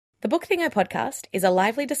The Book Thingo podcast is a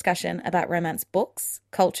lively discussion about romance books,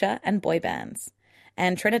 culture, and boy bands.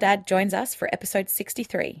 And Trinidad joins us for episode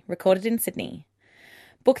 63, recorded in Sydney.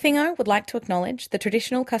 Book Thingo would like to acknowledge the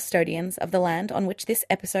traditional custodians of the land on which this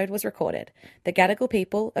episode was recorded, the Gadigal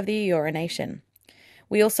people of the Eora Nation.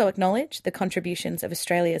 We also acknowledge the contributions of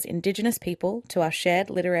Australia's Indigenous people to our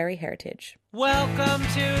shared literary heritage. Welcome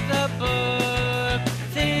to the Book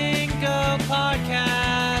Thingo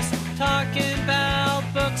podcast, talking about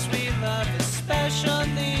books we love,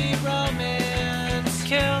 especially romance.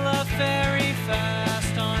 Kill a fairy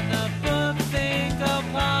fast on the Book Thingo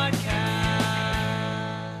podcast.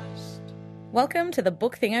 Welcome to the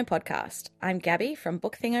Book Thingo podcast. I'm Gabby from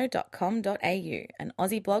bookthingo.com.au, an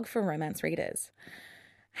Aussie blog for romance readers.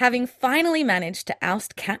 Having finally managed to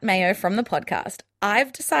oust Kat Mayo from the podcast,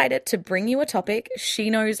 I've decided to bring you a topic she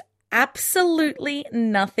knows absolutely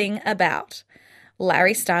nothing about: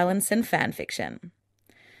 Larry Stylinson fanfiction.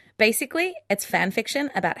 Basically, it's fanfiction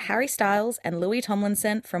about Harry Styles and Louis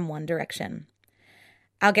Tomlinson from One Direction.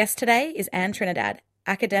 Our guest today is Anne Trinidad,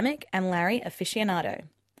 academic and Larry aficionado.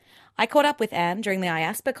 I caught up with Anne during the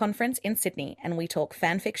IASPA conference in Sydney, and we talk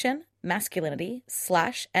fanfiction, masculinity,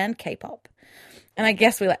 slash, and K-pop. And I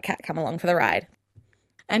guess we let Kat come along for the ride.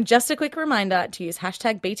 And just a quick reminder to use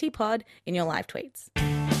hashtag BTPod in your live tweets.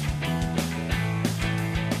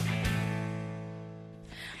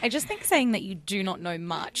 I just think saying that you do not know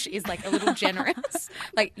much is like a little generous.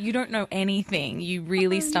 Like, you don't know anything. You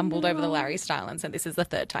really stumbled over the Larry Stylinson, and this is the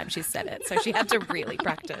third time she's said it. So she had to really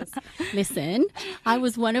practice. Listen, I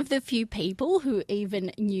was one of the few people who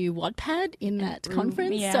even knew Wattpad in that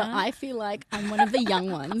conference. yeah. So I feel like I'm one of the young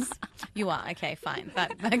ones. You are? Okay, fine.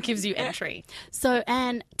 That gives you entry. So,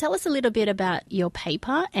 Anne, tell us a little bit about your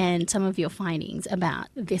paper and some of your findings about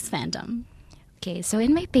this fandom. Okay, so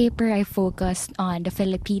in my paper, I focused on the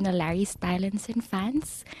Filipino Larry Stylinson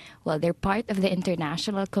fans. Well, they're part of the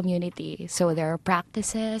international community, so there are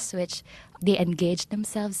practices which they engage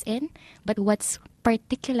themselves in. But what's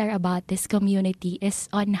particular about this community is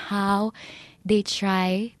on how they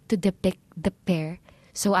try to depict the pair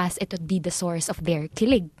so as it would be the source of their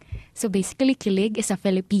kilig. So basically, kilig is a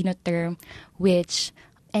Filipino term which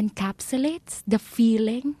encapsulates the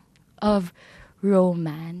feeling of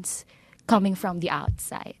romance coming from the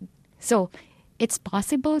outside. So it's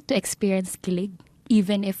possible to experience kilig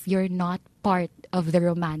even if you're not part of the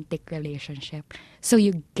romantic relationship. So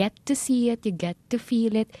you get to see it, you get to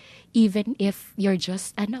feel it, even if you're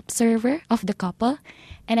just an observer of the couple.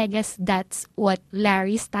 And I guess that's what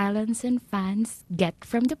Larry Stylinson fans get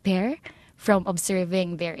from the pair, from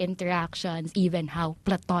observing their interactions, even how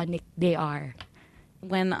platonic they are.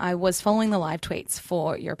 When I was following the live tweets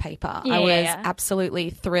for your paper, I was absolutely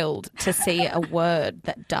thrilled to see a word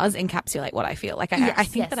that does encapsulate what I feel. Like, I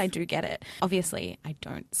think that I do get it. Obviously, I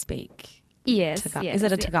don't speak Tagalog. Is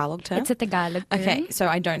it a Tagalog term? It's a Tagalog term. Okay, so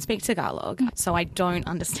I don't speak Tagalog, so I don't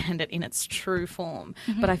understand it in its true form.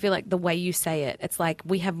 But I feel like the way you say it, it's like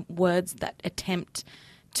we have words that attempt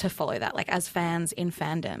to follow that. Like, as fans in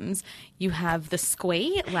fandoms, you have the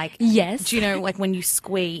squee. Like, Yes. do you know, like when you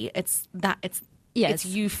squee, it's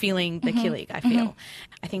you feeling the kilig, I feel.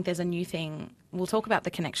 I think there's a new thing. We'll talk about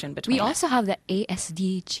the connection between We also have the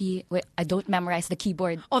ASDG. Wait, I don't memorize the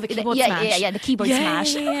keyboard. Oh, the keyboard smash. Yeah, the keyboard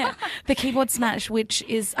smash. Yeah. The keyboard smash, which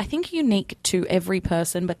is, I think, unique to every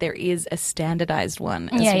person, but there is a standardized one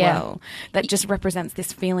as well that just represents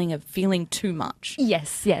this feeling of feeling too much.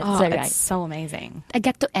 Yes, Oh, so right. it's so amazing. I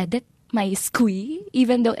get to edit my squee,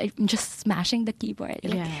 even though I'm just smashing the keyboard.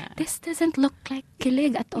 Like, this doesn't look like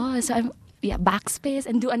kilig at all. So I'm backspace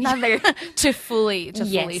and do another to fully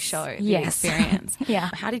show the Yes. experience. Yeah.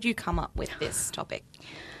 How did you come up with this topic?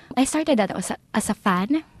 I started that as a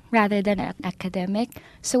fan rather than an academic.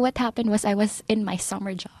 So what happened was I was in my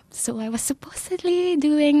summer job. So I was supposedly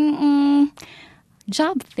doing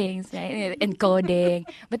job things, right, in coding.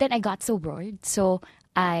 But then I got so bored. So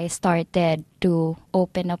I started to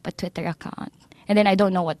open up a Twitter account. And then I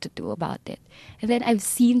don't know what to do about it. And then I've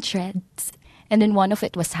seen threads. And then one of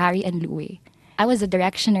it was Harry and Louis. I was a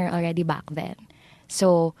directioner already back then.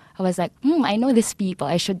 So I was like, I know these people.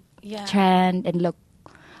 I should trend and look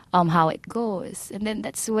how it goes. And then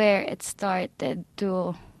that's where it started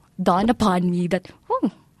to dawn upon me that,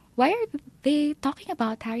 why are they talking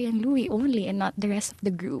about Harry and Louis only and not the rest of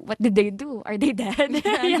the group? What did they do? Are they dead?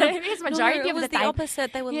 It's majority it was of the time.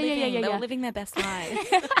 opposite. They were living. They were living their best lives.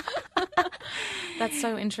 That's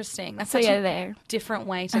so interesting. That's such a different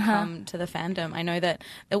way to come to the fandom. I know that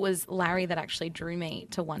it was Larry that actually drew me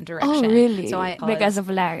to One Direction. Oh, really? So because of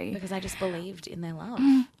Larry. Because I just believed in their love.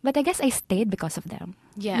 But I guess I stayed because of them.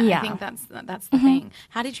 Yeah. I think that's the thing.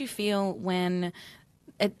 How did you feel when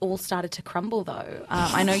it all started to crumble, though.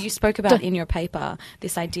 I know you spoke about in your paper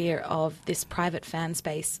this idea of this private fan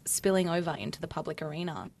space spilling over into the public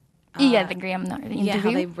arena. The Graham Norton interview. Yeah,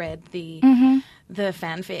 how they read the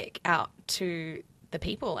fanfic out to the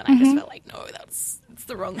people, and I just felt like, no, it's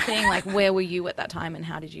the wrong thing. Like, where were you at that time, and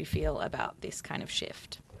how did you feel about this kind of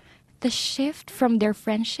shift? The shift from their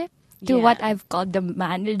friendship to what I've called the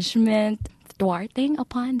management thwarting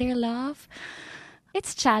upon their love.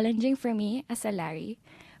 It's challenging for me as a Larry.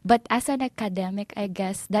 But as an academic, I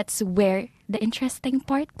guess that's where the interesting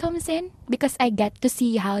part comes in, because I get to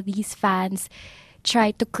see how these fans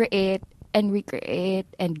try to create and recreate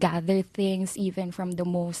and gather things even from the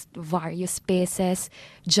most various spaces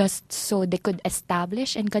just so they could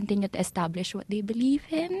establish and continue to establish what they believe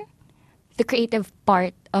in. The creative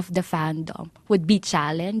part of the fandom would be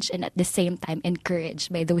challenged and at the same time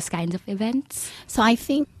encouraged by those kinds of events. So I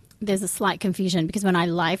think there's a slight confusion because when I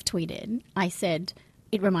live tweeted, I said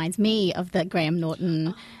it reminds me of the Graham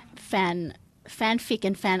Norton fanfic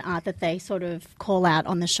and fan art that they sort of call out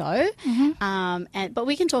on the show. But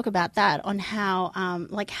we can talk about that on how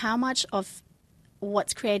how much of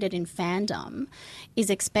what's created in fandom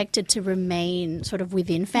is expected to remain sort of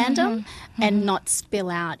within fandom and not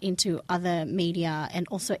spill out into other media, and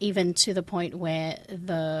also even to the point where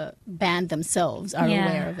the band themselves are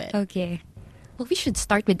aware of it. Okay. Well, we should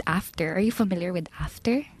start with After. Are you familiar with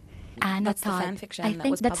After? That's the fan fiction I that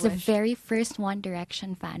think was that's published. the very first One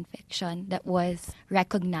Direction fan fiction that was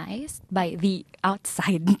recognized by the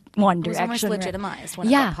outside One It was Direction. almost legitimized when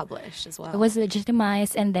it got published as well. It was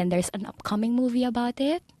legitimized, and then there's an upcoming movie about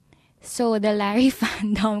it. So the Larry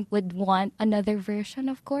fandom would want another version,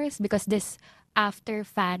 of course, because this After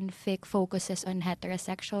fanfic focuses on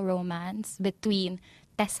heterosexual romance between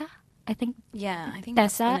Tessa, I think that's the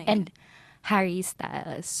Tessa name. and Harry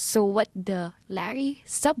Styles. So what the Larry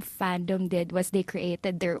sub-fandom did was they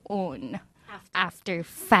created their own after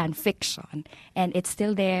fan fiction. And it's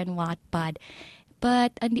still there in Wattpad.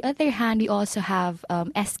 But on the other hand, we also have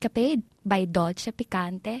Escapade by Dolce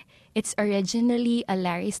Picante. It's originally a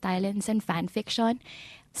Larry Stylinson fan fiction.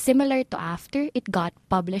 Similar to After, it got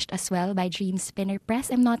published as well by Dream Spinner Press.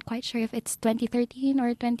 I'm not quite sure if it's 2013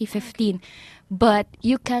 or 2015. But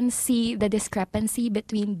you can see the discrepancy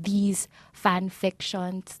between these fan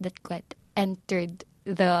fictions that got entered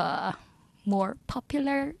the more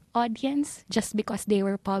popular audience just because they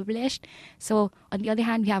were published. So on the other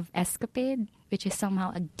hand, we have Escapade, which is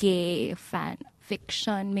somehow a gay fan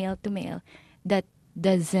fiction, male to male, that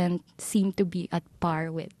doesn't seem to be at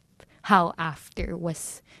par with how After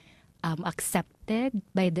was accepted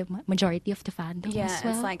by the majority of the fandom as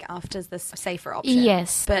well. It's like After's the safer option.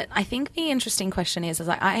 Yes. But I think the interesting question is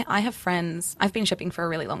like I have friends, I've been shipping for a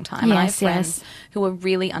really long time, and I have friends who are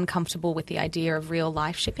really uncomfortable with the idea of real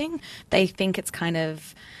life shipping. They think it's kind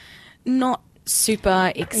of not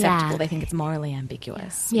super acceptable. They think it's morally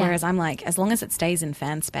ambiguous. Whereas I'm like, as long as it stays in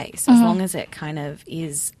fan space, as long as it kind of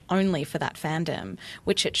is only for that fandom,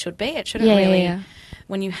 which it should be, it shouldn't really...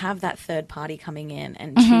 When you have that third party coming in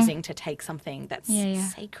and choosing to take something that's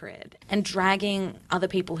sacred and dragging other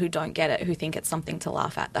people who don't get it, who think it's something to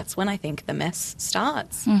laugh at, that's when I think the mess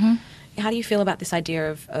starts. How do you feel about this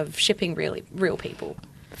idea of shipping real people?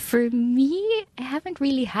 For me, I haven't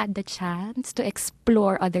really had the chance to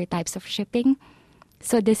explore other types of shipping.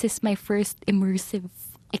 So this is my first immersive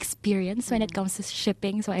experience when it comes to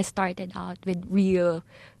shipping. So I started out with real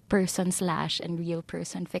person / and real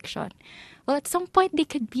person fiction. Well, at some point, they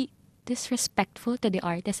could be disrespectful to the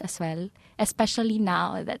artist as well, especially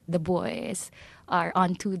now that the boys are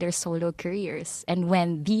onto their solo careers. And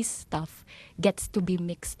when these stuff gets to be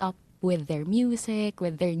mixed up with their music,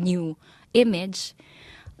 with their new image,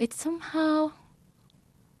 it somehow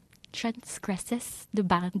transgresses the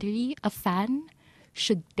boundary a fan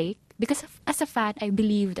should take. Because as a fan, I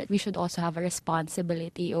believe that we should also have a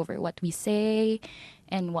responsibility over what we say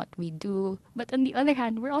and what we do. But on the other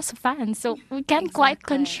hand, we're also fans, so we can't quite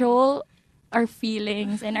control our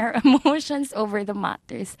feelings and our emotions over the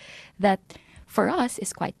matters that for us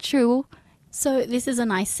is quite true. So this is a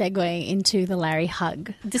nice segue into the Larry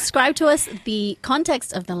hug. Describe to us the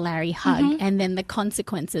context of the Larry hug and then the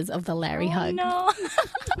consequences of the Larry hug. No.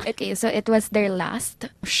 Okay, so it was their last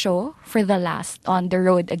show for the last On the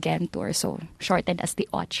Road Again tour, so shortened as the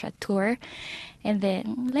Ocha tour. And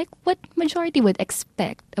then, like what majority would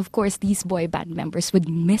expect, of course, these boy band members would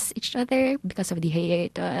miss each other because of the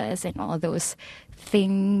hiatus and all those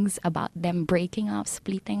things about them breaking up,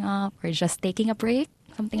 splitting up, or just taking a break.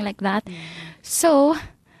 Something like that. So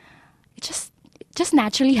it just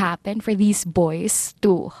naturally happened for these boys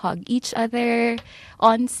to hug each other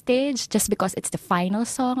on stage just because it's the final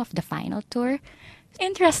song of the final tour.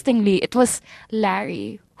 Interestingly, it was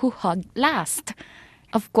Larry who hugged last.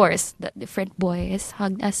 Of course, the different boys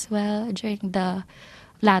hugged as well during the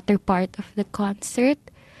latter part of the concert.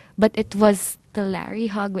 But it was the Larry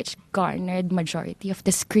hug which garnered majority of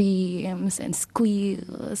the screams and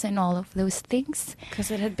squeals and all of those things.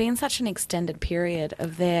 Because it had been such an extended period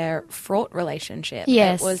of their fraught relationship.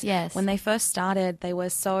 Yes, It was, yes. when they first started, they were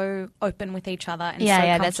so open with each other and Yeah, so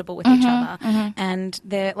yeah, comfortable with each other. And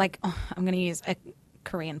they're like, I'm going to use a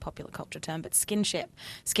Korean popular culture term, but skinship.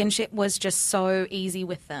 Skinship was just so easy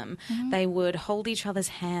with them. They would hold each other's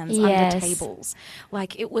hands Yes. under tables.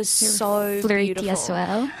 Like, it was so flirty beautiful. as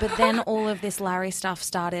well. But then all of this Larry stuff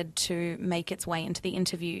started to make its way into the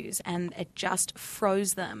interviews, and it just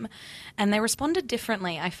froze them. And they responded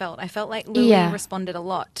differently, I felt. I felt like Louis Yeah. responded a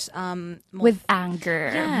lot more With anger.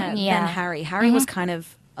 than Harry. Harry was kind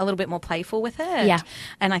of a little bit more playful with it. Yeah.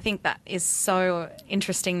 And I think that is so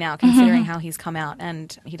interesting now, considering how he's come out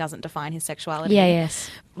and he doesn't define his sexuality. Yeah, yes.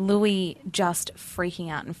 Louis just freaking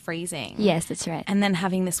out and freezing. Yes, that's right. And then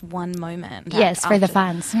having this one moment. Yes, for the after-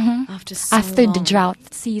 fans. Mhm. After so After the long.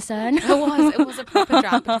 drought season. It was a proper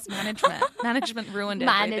drought because management ruined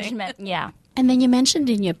everything. Management, yeah. And then you mentioned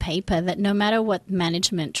in your paper that no matter what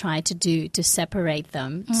management tried to do to separate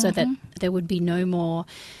them so that there would be no more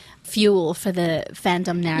fuel for the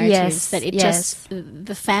fandom narratives, Yes, that it yes.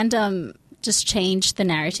 the fandom just changed the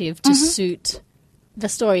narrative to suit the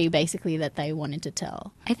story basically that they wanted to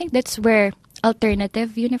tell. I think that's where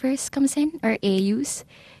alternative universe comes in, or AUs,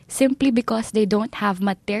 simply because they don't have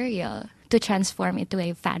material to transform into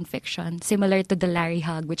a fan fiction, similar to the Larry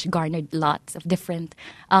hug, which garnered lots of different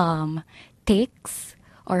takes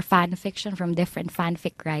or fan fiction from different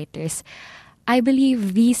fanfic writers. I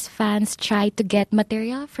believe these fans try to get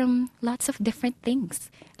material from lots of different things.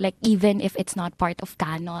 Like, even if it's not part of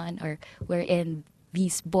canon or wherein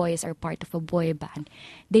these boys are part of a boy band,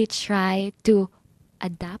 they try to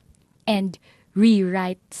adapt and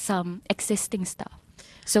rewrite some existing stuff.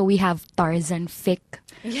 So we have Tarzan fic.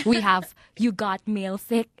 We have You Got Mail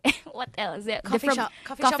fic. What else? Coffee shop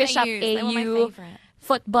AUs. They were my AU. favorite.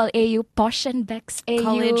 Football AU. Posh and Beck's AU.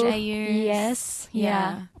 College AUs. Yes.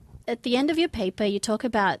 Yeah. At the end of your paper, you talk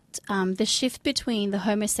about the shift between the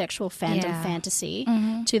homosexual fandom Yeah. fantasy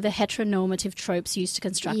to the heteronormative tropes used to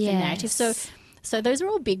construct the narrative. Yes. So those are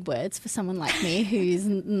all big words for someone like me who's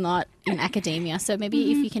not in academia. So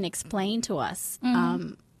maybe if you can explain to us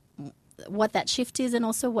what that shift is and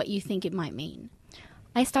also what you think it might mean.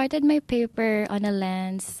 I started my paper on a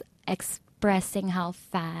lens expressing how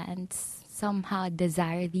fans somehow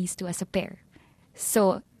desire these two as a pair.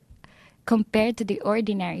 So, compared to the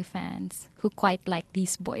ordinary fans who quite like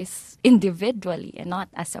these boys individually and not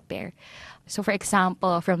as a pair. So, for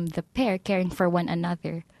example, from the pair caring for one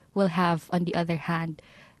another, will have, on the other hand,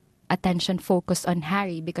 attention focused on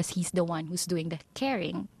Harry because he's the one who's doing the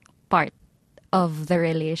caring part of the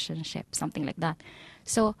relationship, something like that.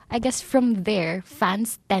 So I guess from there,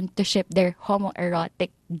 fans tend to shift their homoerotic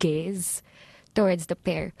gaze towards the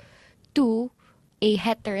pair to a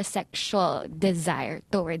heterosexual desire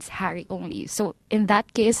towards Harry only. So in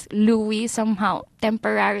that case, Louis somehow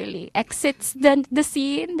temporarily exits the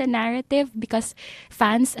scene, the narrative, because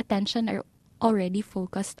fans' attention are already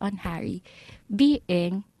focused on Harry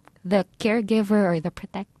being the caregiver or the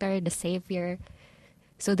protector, the savior.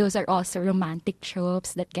 So those are also romantic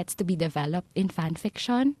tropes that gets to be developed in fan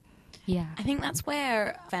fiction. Yeah. I think that's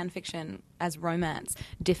where fan fiction as romance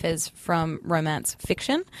differs from romance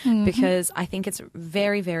fiction, because I think it's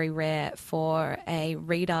very, very rare for a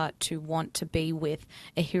reader to want to be with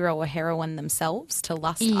a hero or heroine themselves, to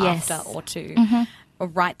lust Yes. after or to or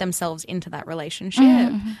write themselves into that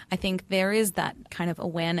relationship. I think there is that kind of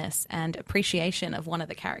awareness and appreciation of one of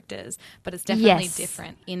the characters, but it's definitely Yes.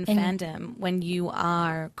 different in fandom when you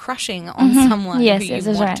are crushing on someone Yes, who yes, you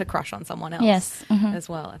that's want right. to crush on someone else Yes. as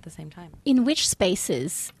well at the same time. In which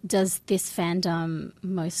spaces does this fandom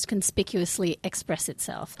most conspicuously express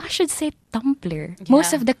itself? I should say Tumblr.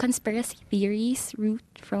 Most Yeah. of the conspiracy theories root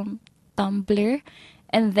from Tumblr.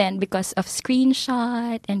 And then because of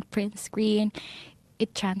screenshot and print screen,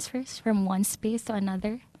 it transfers from one space to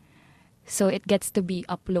another. So it gets to be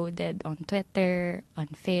uploaded on Twitter, on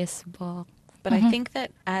Facebook. But I think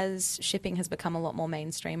that as shipping has become a lot more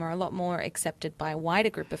mainstream or a lot more accepted by a wider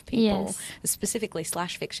group of people, Yes. specifically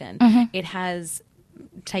slash fiction, it has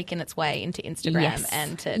taken its way into Instagram Yes.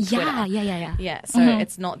 and to Twitter. Yeah. So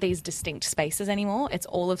it's not these distinct spaces anymore. It's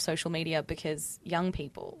all of social media because young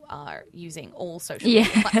people are using all social media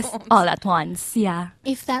Yes, platforms. all at once. Yeah.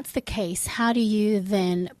 If that's the case, how do you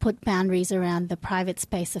then put boundaries around the private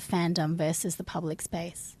space of fandom versus the public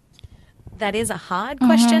space? that is a hard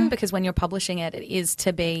question because when you're publishing it, it is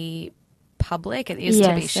to be public, it is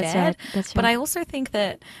to be Yes, shared. that's right, that's But right. I also think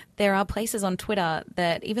that there are places on Twitter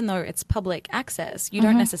that even though it's public access, you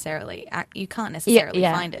don't necessarily, you can't necessarily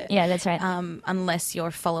find it. Yeah, that's right. Unless you're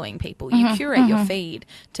following people. You curate your feed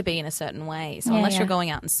to be in a certain way. So Yeah, unless yeah. you're going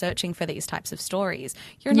out and searching for these types of stories,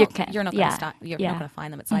 you're You not can't- going to yeah, start, you're yeah. not going to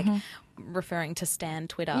find them. It's like referring to Stan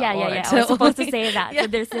Twitter. Yeah, or I to- was supposed to say that. So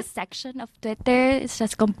there's this section of Twitter. It's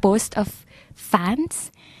just composed of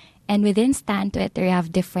fans. And within Stan Twitter, you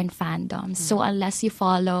have different fandoms. So unless you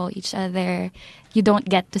follow each other, you don't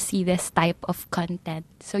get to see this type of content.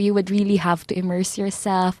 So you would really have to immerse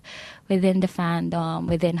yourself within the fandom,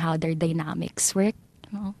 within how their dynamics work.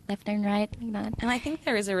 You know, left and right, like that. And I think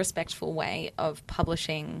there is a respectful way of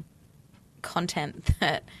publishing content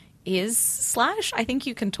that is slash. I think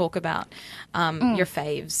you can talk about your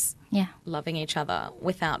faves Yeah. loving each other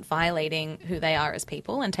without violating who they are as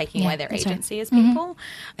people and taking Yeah, away their that's right. agency as people.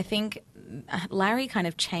 I think Larry kind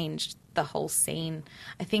of changed the whole scene.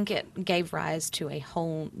 I think it gave rise to a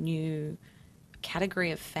whole new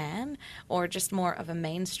category of fan, or just more of a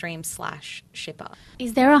mainstream slash shipper.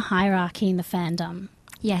 Is there a hierarchy in the fandom?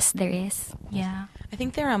 Yes, there is. Yeah. I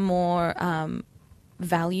think there are more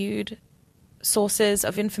valued sources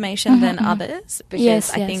of information than others, because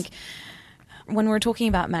Yes, I yes. think when we were talking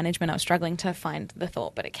about management, I was struggling to find the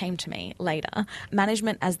thought, but it came to me later.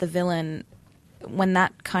 Management as the villain, when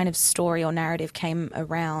that kind of story or narrative came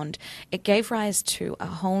around, it gave rise to a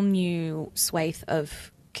whole new swathe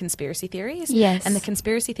of conspiracy theories. Yes. And the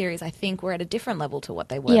conspiracy theories, I think, were at a different level to what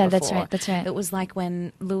they were Yeah, before. that's right, that's right. It was like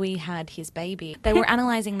when Louis had his baby. They were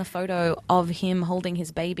analysing the photo of him holding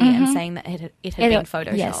his baby and saying that it had It- been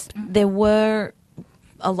photoshopped. yes. There were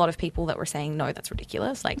a lot of people that were saying, no, that's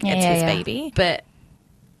ridiculous. Like, Yeah, it's yeah, his yeah. baby. But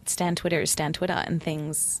Stan Twitter is Stan Twitter, and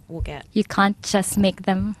things will get... You can't just make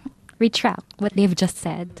them retract what they've just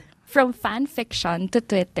said. From fan fiction to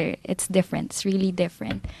Twitter, it's different. It's really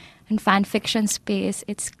different. In fan fiction space,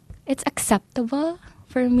 it's acceptable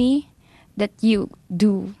for me that you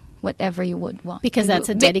do whatever you would want. Because to that's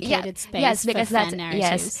do. a dedicated space yes, for because fan that's narratives.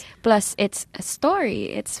 yes. Plus, it's a story.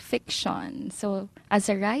 It's fiction. So, as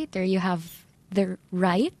a writer, you have the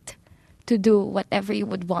right to do whatever you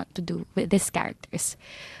would want to do with these characters.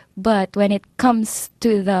 But when it comes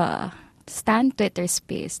to the Stan Twitter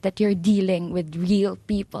space, that you're dealing with real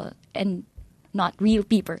people and not real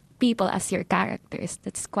people as your characters,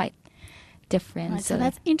 that's quite different. Right, so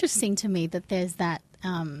that's interesting to me that there's that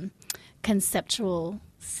conceptual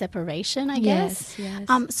separation, I guess. Yes,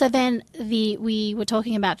 yes. So then we were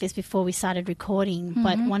talking about this before we started recording,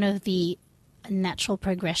 but one of the natural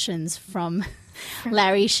progressions from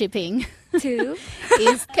Larry shipping Two.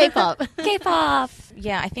 is K-pop. K-pop.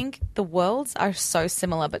 Yeah, I think the worlds are so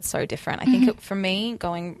similar but so different. I think for me,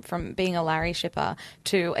 going from being a Larry shipper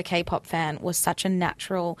to a K-pop fan was such a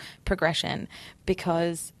natural progression,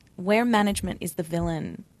 because where management is the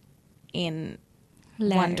villain in One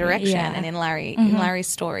Larry, Direction yeah. and in Larry's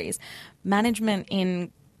stories, management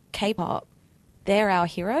in K-pop, they're our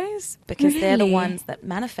heroes, because they're the Really? ones that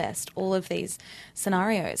manifest all of these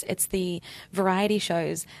scenarios. It's the variety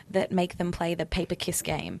shows that make them play the paper kiss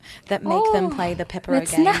game, that make them play the Pepero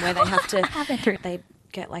let's game, not- where they have to, haven't heard. they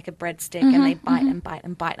get like a breadstick and they bite and bite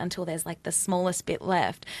and bite until there's like the smallest bit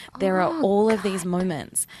left. There are all of these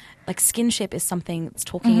moments. Like skinship is something that's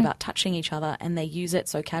talking about touching each other, and they use it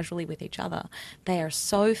so casually with each other. They are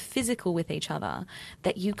so physical with each other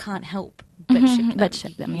that you can't help but ship them. But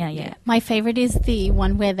ship them, yeah. My favorite is the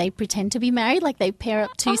one where they pretend to be married, like they pair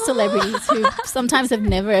up two celebrities who sometimes have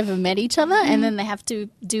never ever met each other, and then they have to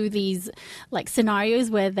do these like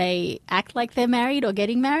scenarios where they act like they're married or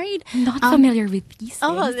getting married. Not familiar with these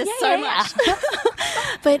Oh, things. there's so much.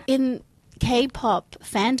 But in K-pop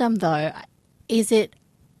fandom, though, is it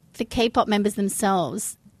the K-pop members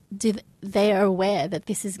themselves? They are aware that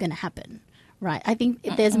this is going to happen, right? I think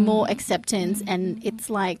there's more acceptance, and it's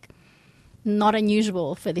like not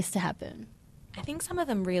unusual for this to happen. I think some of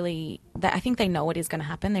them really, I think they know it is going to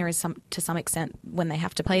happen. There is to some extent, when they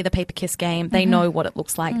have to play the paper kiss game, they know what it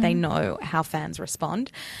looks like. They know how fans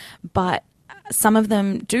respond. But some of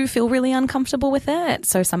them do feel really uncomfortable with it.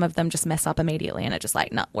 So some of them just mess up immediately and are just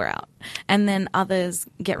like, no, we're out. And then others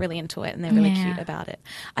get really into it and they're really Yeah. cute about it.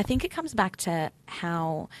 I think it comes back to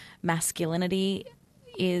how masculinity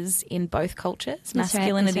is in both cultures. That's right, that's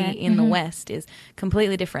Masculinity right. in the West is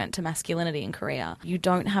completely different to masculinity in Korea. You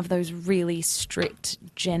don't have those really strict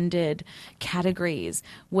gendered categories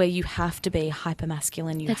where you have to be hyper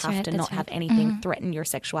masculine. You That's have right, to that's not have right. anything threaten your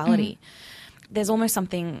sexuality. there's almost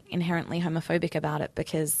something inherently homophobic about it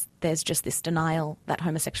because there's just this denial that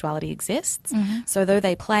homosexuality exists. So though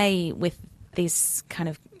they play with these kind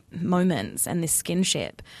of moments and this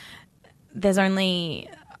skinship, there's only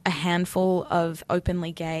a handful of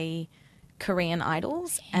openly gay Korean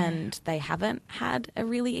idols, and they haven't had a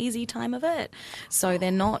really easy time of it. So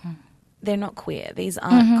they're not queer. These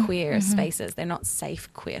aren't queer spaces. They're not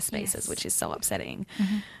safe queer spaces, which is so upsetting.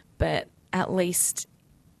 But at least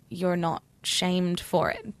you're not shamed for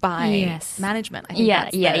it by management. I think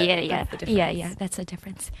that's the difference. That's a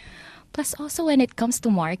difference. Plus, also when it comes to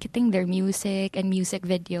marketing their music and music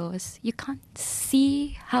videos, you can't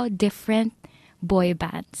see how different boy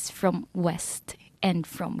bands from West and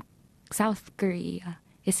from South Korea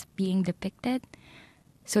is being depicted.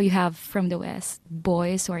 So you have from the West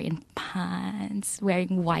boys who are in pants,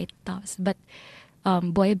 wearing white tops, but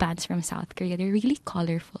boy bands from South Korea, they're really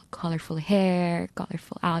colorful hair,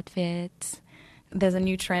 colorful outfits. There's a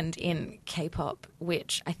new trend in K-pop,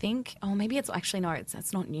 which I think, maybe it's actually, no,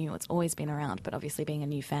 it's not new. It's always been around, but obviously being a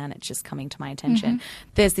new fan, it's just coming to my attention.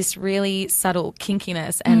 There's this really subtle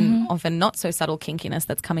kinkiness and often not so subtle kinkiness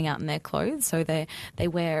that's coming out in their clothes. So they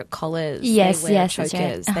wear collars, they wear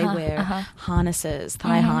chokers, they wear harnesses,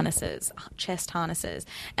 thigh harnesses, chest harnesses.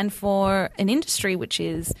 And for an industry which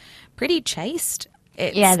is pretty chaste,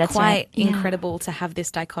 it's quite incredible to have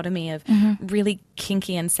this dichotomy of really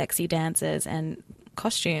kinky and sexy dances and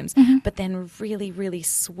costumes, but then really, really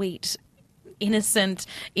sweet, innocent,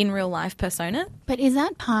 in real life persona. But is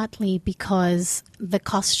that partly because the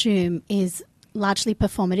costume is largely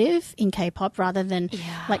performative in K-pop rather than,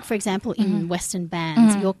 like, for example, in Western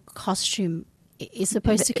bands, your costume is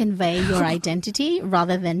supposed to convey your identity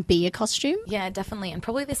rather than be a costume? Yeah, definitely. And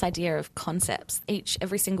probably this idea of concepts.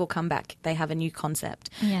 Every single comeback, they have a new concept.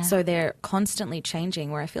 Yeah. So they're constantly changing,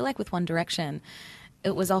 where I feel like with One Direction,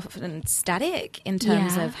 it was often static in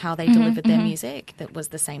terms of how they delivered their music. That was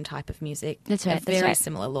the same type of music. That's right. A very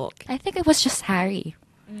similar look. I think it was just Harry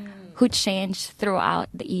who changed throughout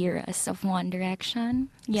the eras of One Direction.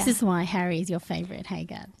 Yeah. This is why Harry is your favourite, hey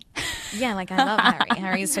Gab. Yeah, like I love Harry.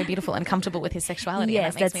 Harry is so beautiful and comfortable with his sexuality.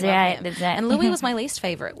 Yes, and that makes me love him. That's right. And Louis was my least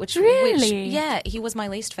favourite, which he was my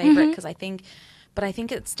least favourite because I think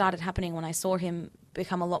it started happening when I saw him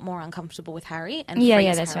become a lot more uncomfortable with Harry and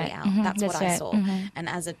freeze Harry out. That's what I saw. And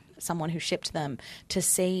as someone who shipped them, to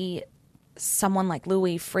see someone like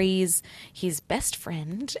Louis freeze his best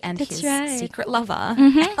friend and his secret lover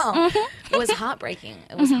it was heartbreaking.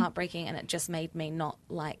 It was heartbreaking, and it just made me not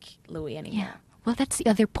like Louis anymore. Yeah. Well, that's the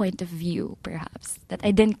other point of view, perhaps, that I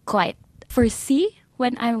didn't quite foresee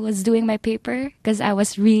when I was doing my paper, because I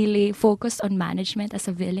was really focused on management as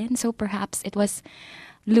a villain. So perhaps it was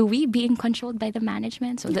Louis being controlled by the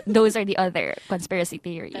management. So those are the other conspiracy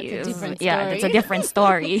theories. That's a different story. Yeah, that's a different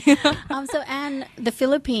story. So, Anne, the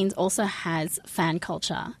Philippines also has fan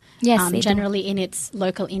culture. Yes, generally in its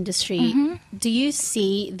local industry. Do you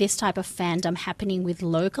see this type of fandom happening with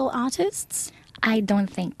local artists? I don't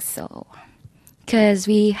think so. Because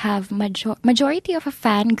we have majority of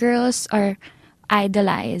fangirls are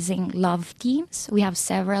idolizing love teams. We have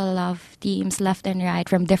several love teams left and right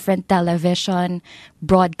from different television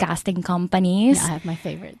broadcasting companies. Yeah, I have my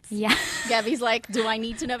favorites. Yeah. Gabby's like, do I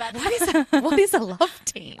need to know about What is a love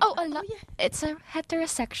team? It's a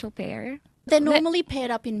heterosexual pair. They're normally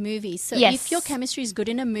paired up in movies. So if your chemistry is good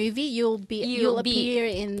in a movie, you'll appear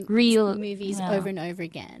in real movies over and over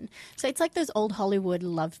again. So it's like those old Hollywood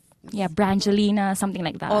love. Yeah, Brangelina, something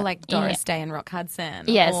like that. Or like Doris Day and Rock Hudson.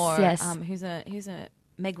 Yes, or, yes. Who's a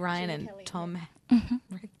Meg Ryan and Kelly.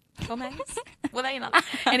 Tom Hanks? Were they not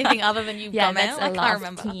anything other than you? Yeah, that's I a can't love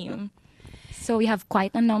remember. team. So we have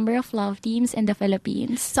quite a number of love teams in the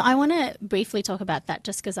Philippines. So I want to briefly talk about that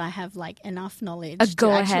just because I have like enough knowledge Go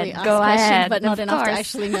to ahead, actually ask go questions, ahead. but not Of enough to course.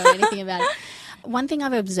 actually know anything about it. One thing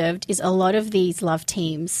I've observed is a lot of these love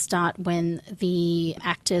teams start when the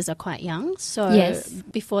actors are quite young, so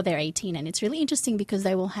before they're 18, and it's really interesting because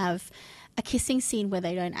they will have a kissing scene where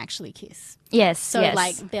they don't actually kiss. Yes, So yes.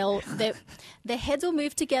 like their heads will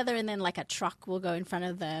move together and then like a truck will go in front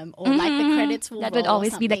of them or like the credits will that roll would or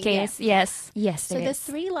always be the something. Yeah. case. Yes, yes. So there there's is.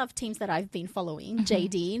 3 love teams that I've been following,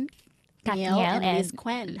 Jadine, Katniel, Katniel, and Liz and-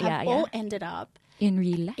 Quen yeah, have yeah. all ended up in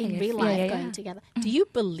real life. going together. Do you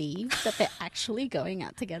believe that they're actually going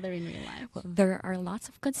out together in real life? Well, there are lots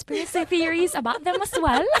of conspiracy theories about them as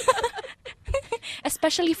well,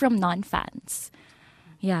 especially from non-fans.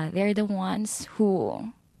 Yeah, they're the ones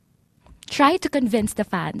who try to convince the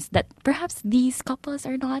fans that perhaps these couples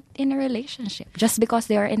are not in a relationship. Just because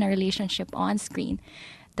they are in a relationship on screen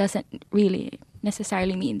doesn't really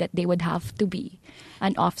necessarily mean that they would have to be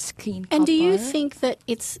an off-screen couple. And do you think that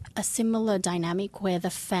it's a similar dynamic where the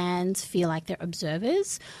fans feel like they're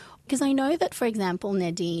observers? Because I know that, for example,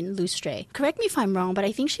 Nadine Lustre, correct me if I'm wrong, but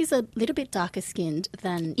I think she's a little bit darker skinned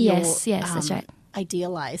than Yes, that's right.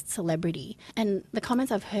 idealized celebrity. And the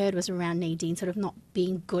comments I've heard was around Nadine sort of not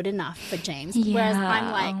being good enough for James. Yeah, Whereas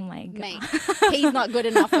I'm like, oh my God. mate, he's not good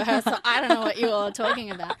enough for her, so I don't know what you're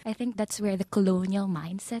talking about. I think that's where the colonial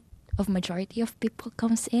mindset of majority of people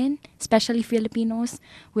comes in, especially Filipinos.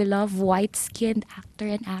 We love white-skinned actor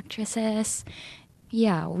and actresses.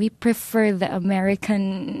 Yeah, we prefer the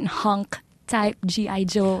American hunk type G.I.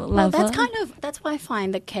 Joe level. Well, that's why I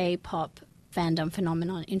find the K-pop fandom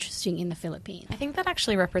phenomenon interesting in the Philippines. I think that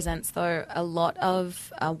actually represents, though, a lot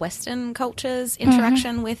of Western culture's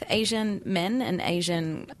interaction with Asian men and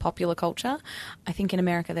Asian popular culture. I think in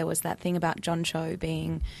America there was that thing about John Cho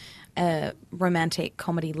being a romantic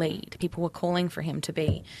comedy lead. People were calling for him to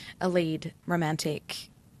be a lead romantic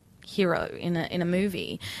hero in a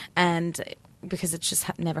movie, and because it's just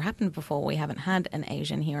never happened before. We haven't had an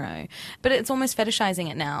Asian hero. But it's almost fetishizing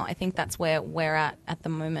it now. I think that's where we're at the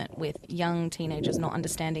moment, with young teenagers not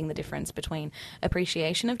understanding the difference between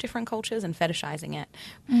appreciation of different cultures and fetishizing it.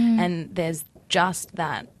 And there's just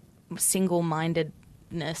that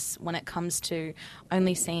single-mindedness when it comes to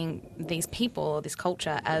only seeing these people or this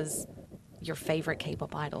culture as your favorite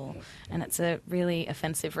K-pop idol. And it's a really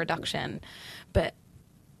offensive reduction. But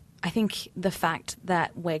I think the fact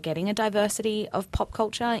that we're getting a diversity of pop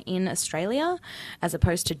culture in Australia as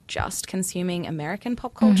opposed to just consuming American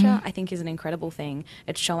pop culture, I think is an incredible thing.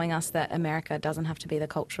 It's showing us that America doesn't have to be the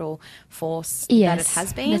cultural force that it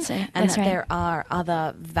has been, and that there are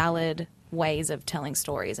other valid ways of telling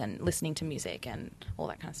stories and listening to music and all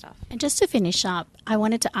that kind of stuff. And just to finish up, I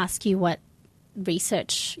wanted to ask you what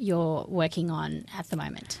research you're working on at the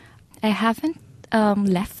moment. I haven't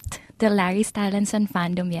left the Larry Stylinson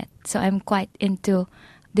fandom yet, so I'm quite into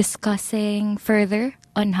discussing further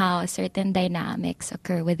on how certain dynamics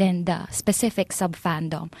occur within the specific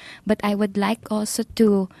sub-fandom. But I would like also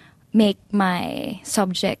to make my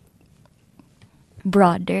subject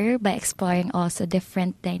broader by exploring also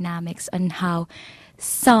different dynamics on how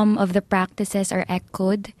some of the practices are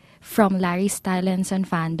echoed from Larry Stylinson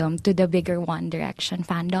fandom to the bigger One Direction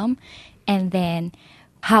fandom, and then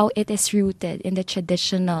how it is rooted in the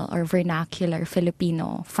traditional or vernacular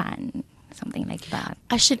Filipino fan, something like that.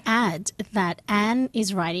 I should add that Anne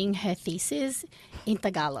is writing her thesis in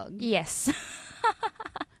Tagalog. Yes.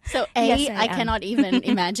 So Yes, I am. cannot even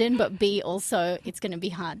imagine, but B, also it's going to be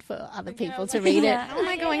hard for other people to read it. How am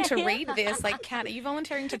I going to read this? Like, Kat, are you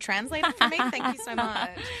volunteering to translate it for me? Thank you so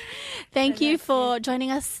much. Thank you for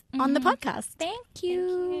joining us on the podcast. Thank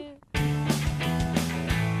you.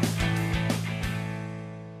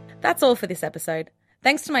 That's all for this episode.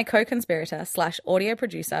 Thanks to my co-conspirator / audio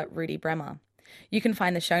producer, Rudy Bremer. You can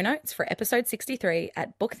find the show notes for episode 63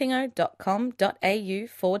 at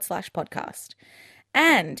bookthingo.com.au/podcast.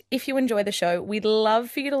 And if you enjoy the show, we'd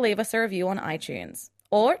love for you to leave us a review on iTunes,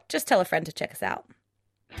 or just tell a friend to check us out.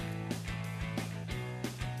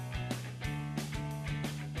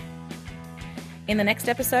 In the next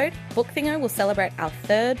episode, Book Thingo will celebrate our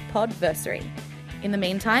 3rd podversary. In the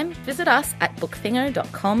meantime, visit us at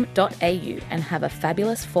bookthingo.com.au and have a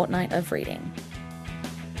fabulous fortnight of reading.